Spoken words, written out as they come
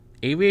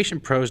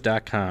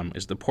AviationPros.com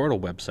is the portal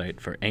website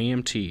for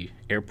AMT,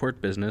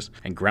 Airport Business,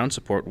 and Ground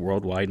Support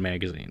Worldwide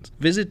magazines.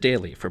 Visit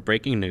daily for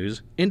breaking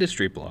news,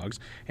 industry blogs,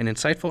 and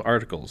insightful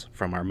articles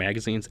from our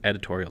magazine's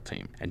editorial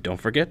team. And don't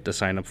forget to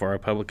sign up for our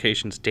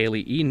publication's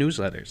daily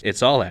e-newsletters.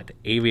 It's all at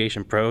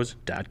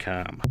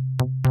AviationPros.com.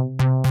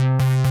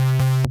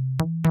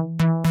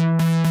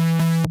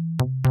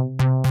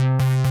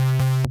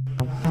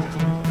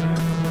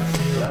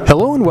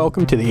 Hello and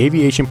welcome to the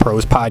Aviation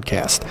Pros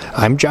podcast.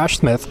 I'm Josh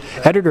Smith,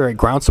 editor at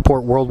Ground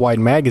Support Worldwide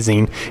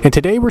magazine, and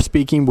today we're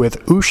speaking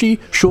with Ushi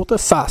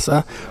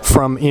Schulte-Sasse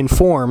from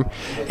Inform,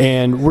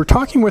 and we're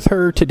talking with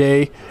her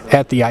today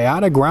at the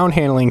IATA Ground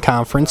Handling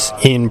Conference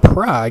in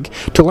Prague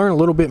to learn a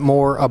little bit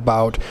more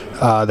about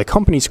the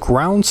company's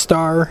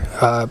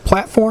GroundStar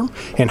platform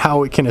and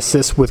how it can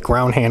assist with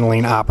ground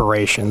handling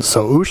operations.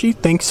 So Ushi,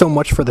 thanks so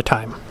much for the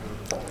time.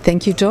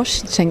 Thank you,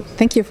 Josh.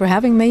 Thank you for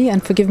having me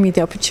and for giving me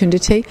the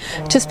opportunity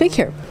to speak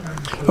here.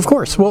 Of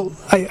course. Well,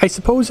 I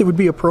suppose it would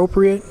be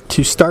appropriate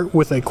to start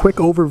with a quick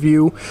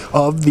overview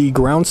of the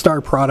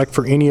GroundStar product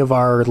for any of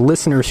our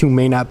listeners who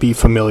may not be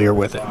familiar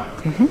with it.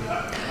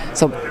 Mm-hmm.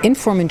 So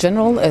Inform in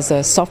general is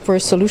a software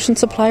solution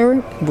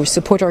supplier. We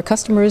support our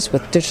customers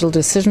with digital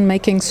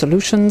decision-making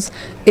solutions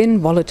in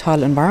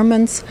volatile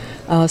environments,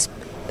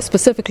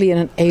 specifically in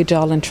an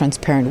agile and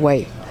transparent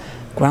way.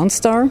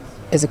 GroundStar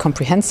is a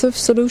comprehensive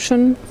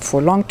solution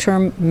for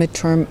long-term,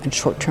 mid-term, and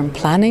short-term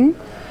planning,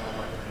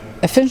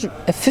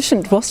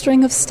 efficient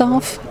rostering of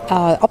staff,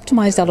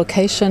 optimized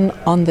allocation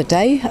on the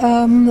day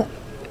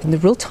in the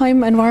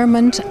real-time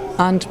environment,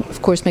 and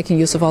of course making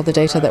use of all the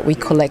data that we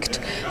collect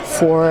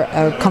for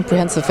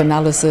comprehensive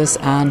analysis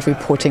and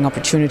reporting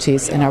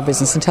opportunities in our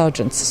business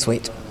intelligence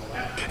suite.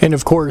 And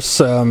of course,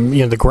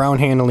 the ground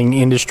handling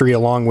industry,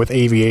 along with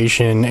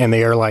aviation and the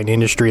airline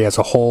industry as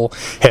a whole,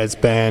 has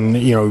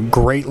been,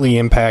 greatly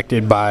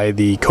impacted by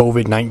the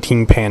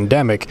COVID-19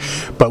 pandemic.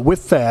 But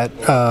with that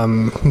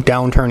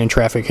downturn in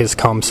traffic has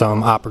come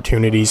some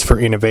opportunities for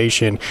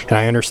innovation. And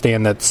I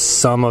understand that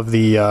some of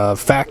the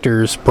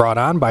factors brought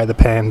on by the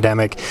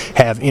pandemic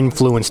have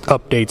influenced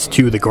updates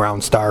to the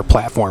GroundStar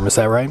platform. Is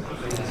that right?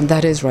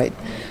 That is right.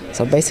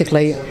 So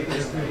basically,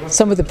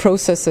 some of the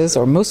processes,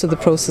 or most of the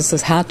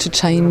processes, had to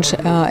change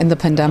in the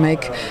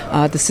pandemic.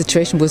 The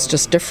situation was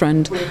just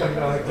different.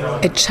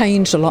 It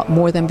changed a lot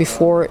more than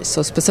before.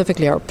 So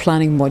specifically, our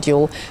planning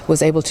module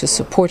was able to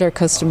support our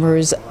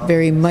customers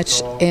very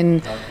much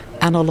in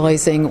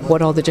analyzing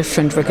what are the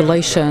different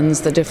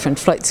regulations, the different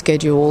flight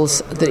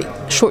schedules, the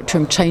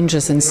short-term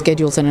changes in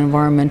schedules and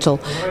environmental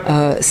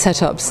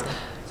setups.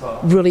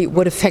 Really,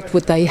 what effect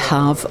would they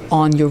have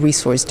on your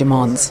resource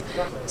demands?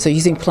 So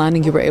using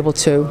planning, you were able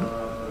to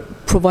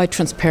provide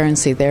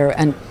transparency there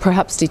and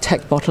perhaps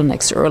detect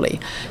bottlenecks early,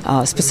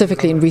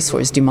 specifically in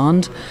resource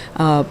demand.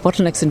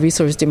 Bottlenecks in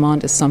resource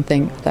demand is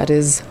something that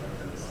is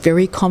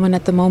very common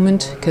at the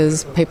moment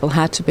because people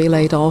had to be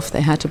laid off,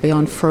 they had to be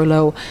on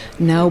furlough.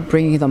 Now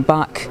bringing them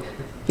back,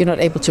 you're not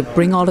able to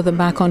bring all of them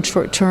back on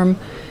short term.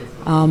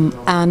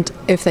 And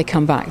if they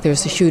come back,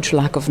 there's a huge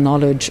lack of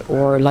knowledge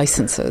or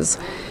licenses.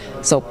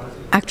 So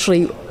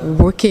actually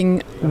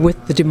working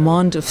with the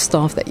demand of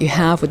staff that you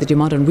have, with the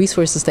demand on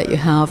resources that you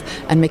have,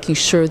 and making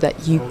sure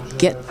that you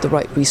get the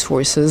right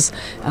resources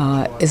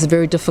is a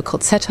very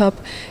difficult setup.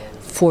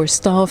 For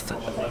staff,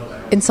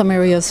 in some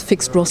areas,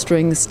 fixed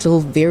rostering is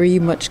still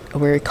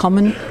very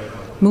common.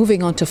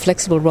 Moving on to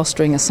flexible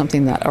rostering is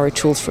something that our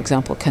tools, for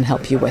example, can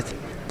help you with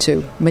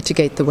to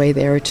mitigate the way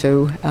there,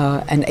 to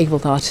enable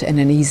that in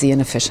an easy and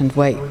efficient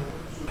way.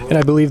 And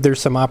I believe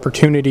there's some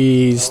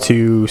opportunities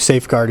to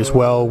safeguard as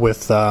well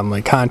with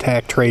like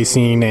contact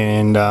tracing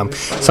and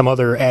some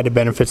other added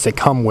benefits that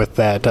come with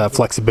that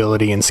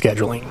flexibility in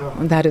scheduling.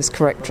 That is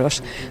correct,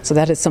 Josh. So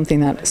that is something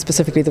that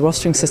specifically the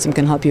rostering system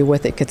can help you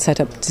with. It could set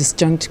up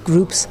disjunct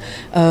groups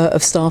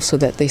of staff so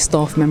that the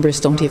staff members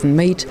don't even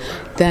meet.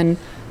 Then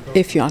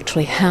if you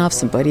actually have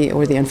somebody,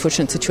 or the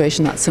unfortunate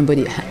situation that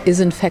somebody is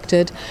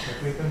infected,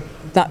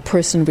 that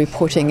person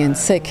reporting in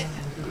sick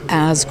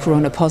as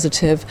corona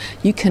positive,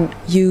 you can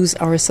use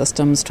our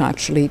systems to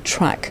actually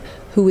track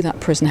who that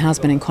person has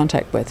been in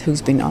contact with,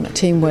 who's been on a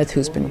team with,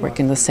 who's been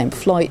working the same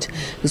flight,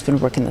 who's been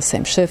working the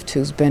same shift,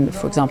 who's been,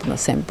 for example, in the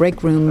same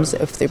break rooms,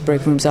 if the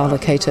break rooms are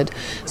allocated,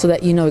 so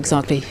that you know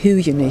exactly who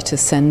you need to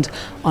send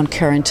on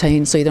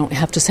quarantine, so you don't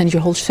have to send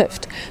your whole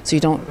shift, so you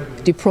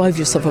don't deprive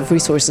yourself of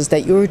resources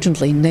that you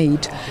urgently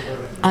need,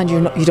 and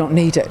you don't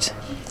need it.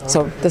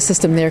 So the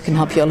system there can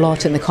help you a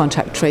lot in the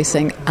contact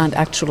tracing and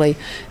actually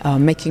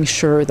making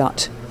sure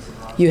that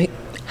you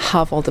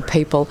have all the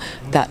people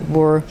that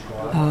were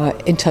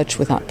in touch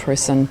with that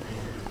person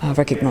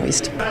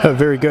recognized.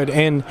 Very good.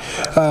 And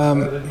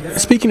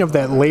speaking of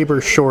that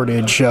labor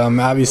shortage,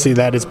 obviously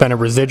that has been a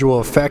residual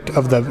effect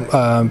of the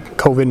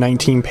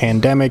COVID-19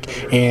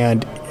 pandemic,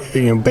 and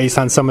based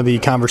on some of the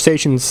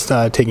conversations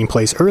taking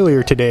place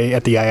earlier today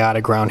at the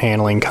IATA Ground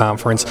Handling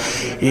Conference,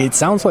 it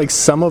sounds like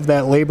some of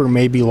that labor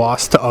may be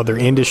lost to other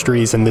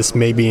industries, and this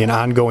may be an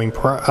ongoing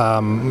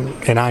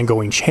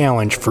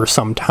challenge for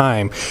some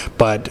time.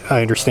 But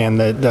I understand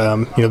that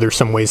there's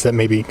some ways that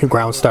maybe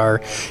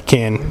GroundStar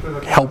can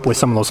help with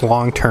some of those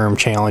long-term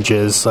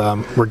challenges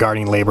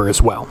regarding labor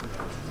as well.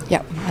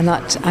 Yeah, and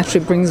that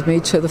actually brings me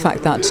to the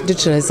fact that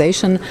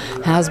digitalization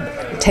has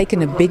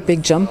taken a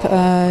big jump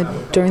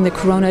during the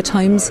corona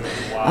times,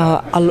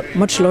 a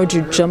much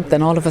larger jump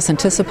than all of us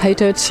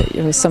anticipated.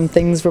 Some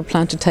things were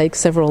planned to take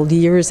several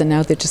years, and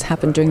now they just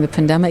happened during the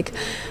pandemic.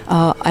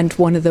 And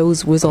one of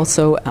those was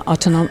also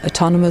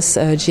autonomous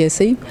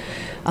GSE.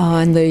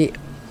 And the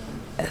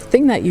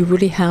thing that you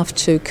really have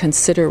to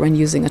consider when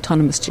using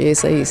autonomous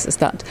GSEs is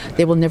that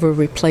they will never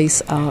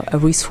replace a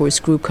resource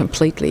group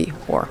completely,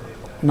 or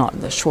not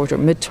in the short or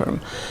midterm.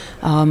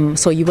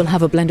 So you will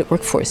have a blended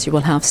workforce. You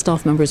will have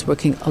staff members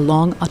working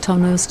along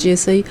autonomous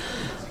GSE,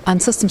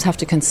 and systems have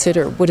to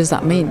consider, what does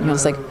that mean?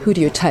 It's like, who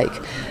do you take?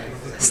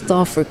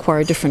 Staff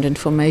require different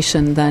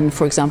information than,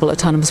 for example,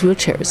 autonomous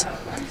wheelchairs.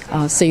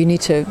 So you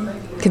need to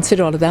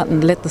consider all of that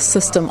and let the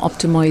system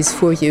optimize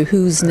for you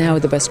who's now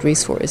the best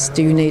resource.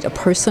 Do you need a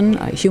person,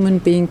 a human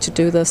being to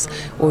do this,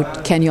 or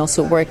can you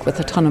also work with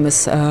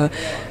autonomous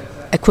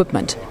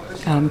equipment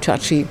to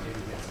actually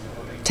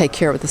take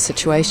care of the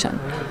situation?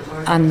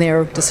 And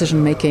their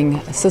decision-making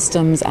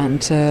systems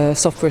and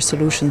software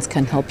solutions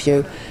can help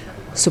you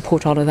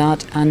support all of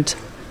that and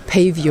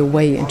pave your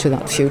way into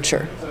that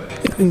future.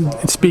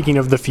 Speaking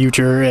of the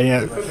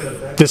future,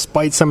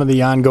 despite some of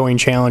the ongoing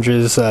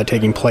challenges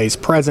taking place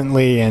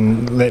presently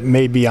and that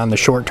may be on the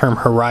short-term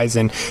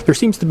horizon, there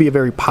seems to be a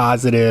very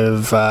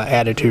positive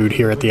attitude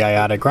here at the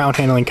IATA Ground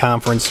Handling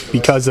Conference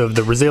because of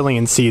the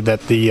resiliency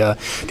that the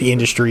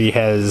industry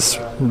has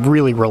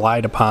really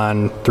relied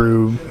upon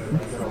through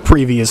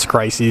previous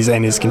crises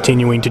and is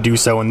continuing to do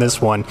so in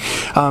this one.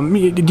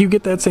 Do you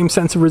get that same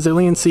sense of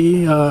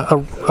resiliency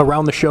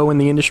around the show in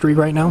the industry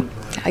right now?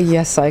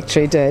 Yes, I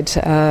actually did.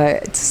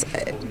 It's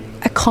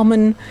a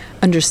common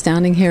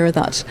understanding here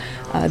that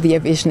the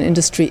aviation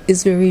industry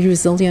is very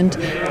resilient,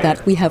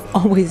 that we have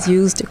always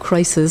used a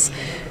crisis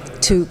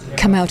to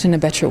come out in a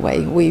better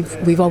way.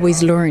 We've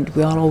always learned,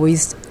 we are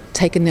always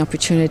taken the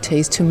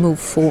opportunities to move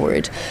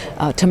forward,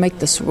 to make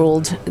this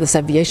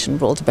aviation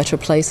world a better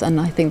place,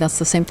 and I think that's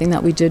the same thing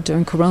that we did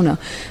during Corona.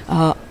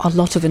 A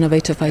lot of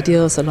innovative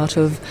ideas, a lot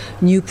of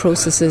new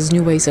processes,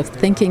 new ways of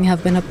thinking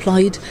have been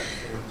applied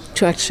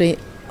to actually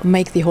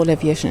make the whole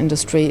aviation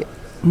industry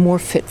more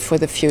fit for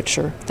the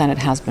future than it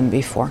has been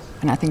before,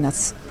 and I think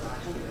that's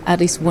at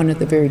least one of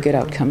the very good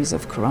outcomes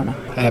of Corona.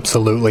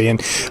 Absolutely.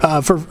 And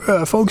for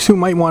folks who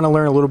might want to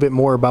learn a little bit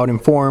more about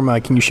Inform,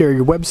 can you share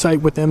your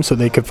website with them so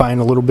they could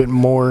find a little bit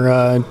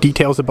more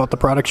details about the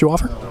products you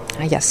offer?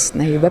 Yes,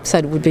 the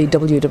website would be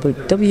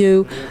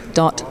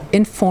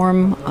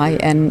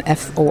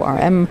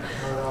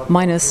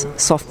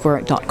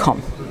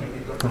www.inform-software.com.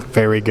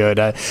 Very good.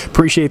 I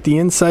appreciate the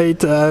insight,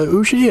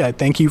 Ushi. I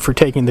thank you for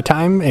taking the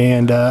time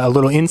and a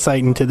little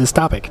insight into this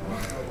topic.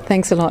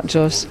 Thanks a lot,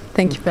 Josh.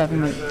 Thank you for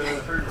having me.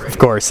 Of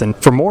course, and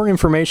for more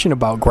information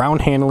about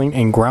ground handling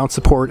and ground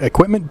support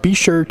equipment, be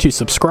sure to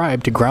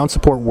subscribe to Ground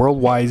Support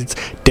Worldwide's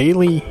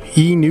daily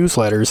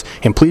e-newsletters,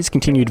 and please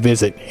continue to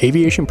visit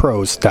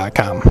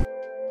aviationpros.com.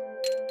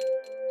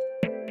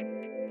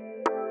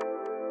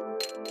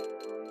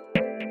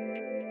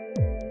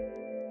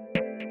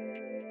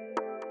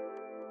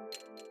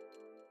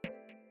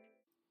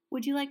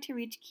 Would you like to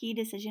reach key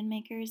decision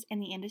makers in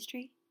the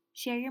industry?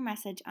 Share your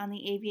message on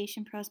the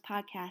Aviation Pros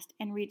podcast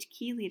and reach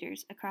key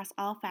leaders across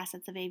all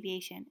facets of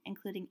aviation,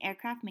 including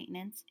aircraft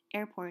maintenance,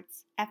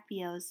 airports,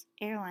 FBOs,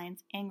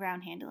 airlines, and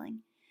ground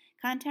handling.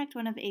 Contact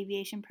one of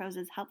Aviation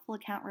Pros' helpful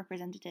account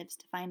representatives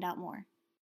to find out more.